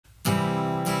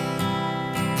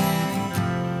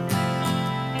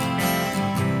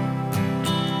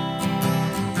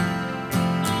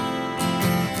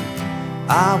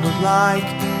I would like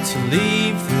to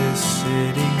leave this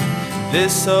city.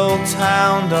 This old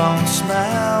town don't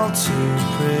smell too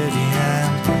pretty,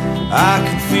 and I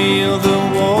can feel the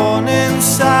warning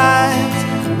signs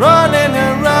running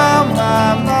around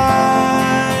my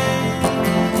mind.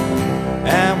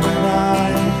 And when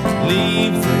I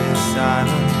leave this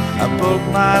island, I book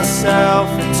myself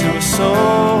into a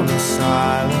soul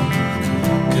asylum,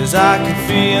 'cause I can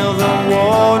feel the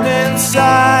warning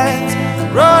signs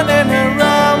running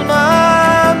around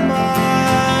my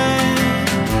mind.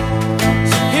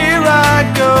 So here I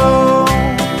go,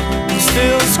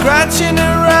 still scratching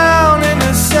around in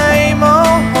the same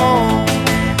old hole.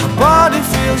 My body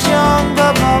feels young,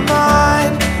 but my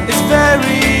mind is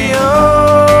very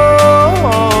old.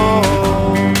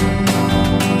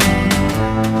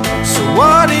 So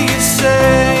what do you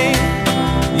say?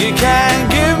 You can't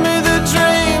give me the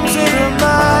dreams that are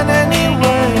mine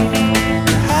anyway.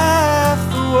 Half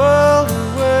the world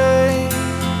away,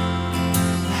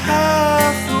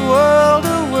 half the world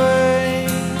away,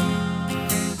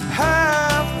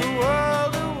 half the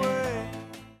world away.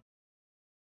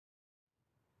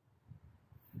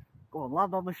 Go on,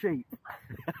 land on the sheep.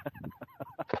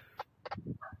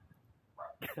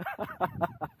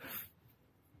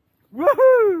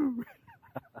 Woohoo!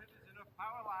 There's enough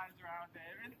power lines around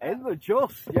here, isn't there? In the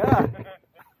just, yeah.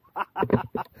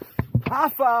 High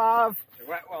five! It's a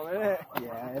wet one, isn't it?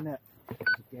 Yeah, innit?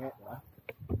 There's a gate there.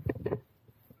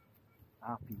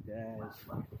 Happy days.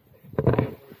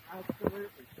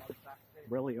 Absolutely fantastic.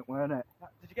 Brilliant, weren't it?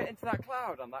 Did you get into that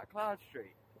cloud on that cloud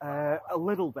street? A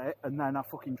little bit, and then I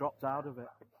fucking dropped out of it.